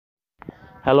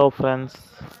Hello friends,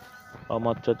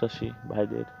 মৎস্য চাষি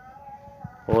ভাইদের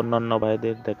ও অন্যান্য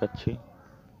ভাইদের দেখাচ্ছি।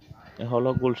 এ হলো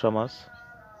গুলশা মাছ।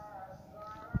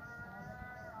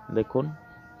 দেখুন,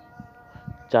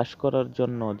 চাষ করার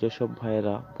জন্য যেসব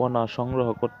ভাইয়েরা পোনা সংগ্রহ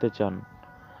করতে চান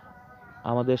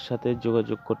আমাদের সাথে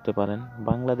যোগাযোগ করতে পারেন।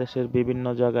 বাংলাদেশের বিভিন্ন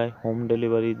জায়গায় হোম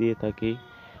ডেলিভারি দিয়ে থাকি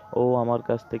ও আমার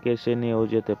কাছ থেকে এসে নিয়েও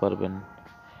যেতে পারবেন।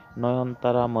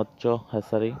 নয়নতারা মৎস্য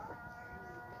হ্যাচারি।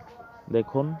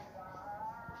 দেখুন,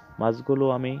 মাছগুলো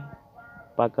আমি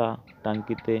পাকা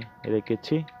টাঙ্কিতে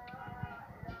রেখেছি।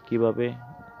 কিভাবে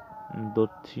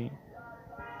ধরছি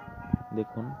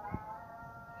দেখুন।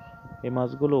 এই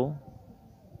মাছগুলো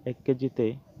 1 কেজিতে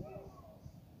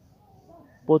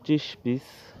 25 পিস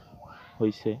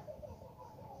হয়েছে।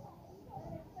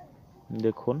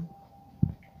 দেখুন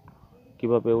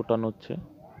কিভাবে উঠানো হচ্ছে।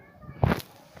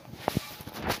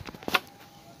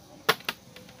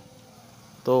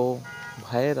 তো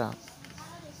ভাইয়েরা,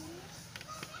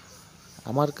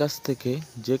 আমার কাছ থেকে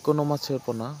যে কোনো মাছের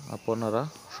পোনা আপনারা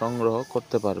সংগ্রহ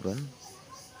করতে পারবেন।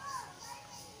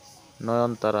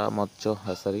 নয়নতারা মৎস্য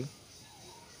হ্যাচারি,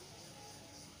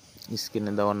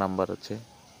 স্ক্রিনে দেওয়া নাম্বার আছে।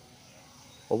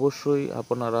 অবশ্যই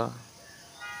আপনারা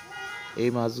এই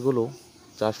মাছগুলো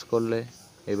চাষ করলে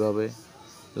এভাবে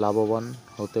লাভবান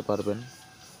হতে পারবেন।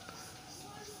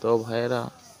 তো ভাইয়েরা,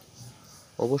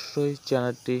 অবশ্যই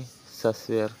চ্যানেলটি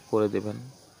সাবস্ক্রাইব করে দেবেন।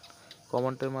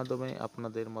 কমেন্টের মাধ্যমে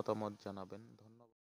আপনাদের মতামত জানাবেন।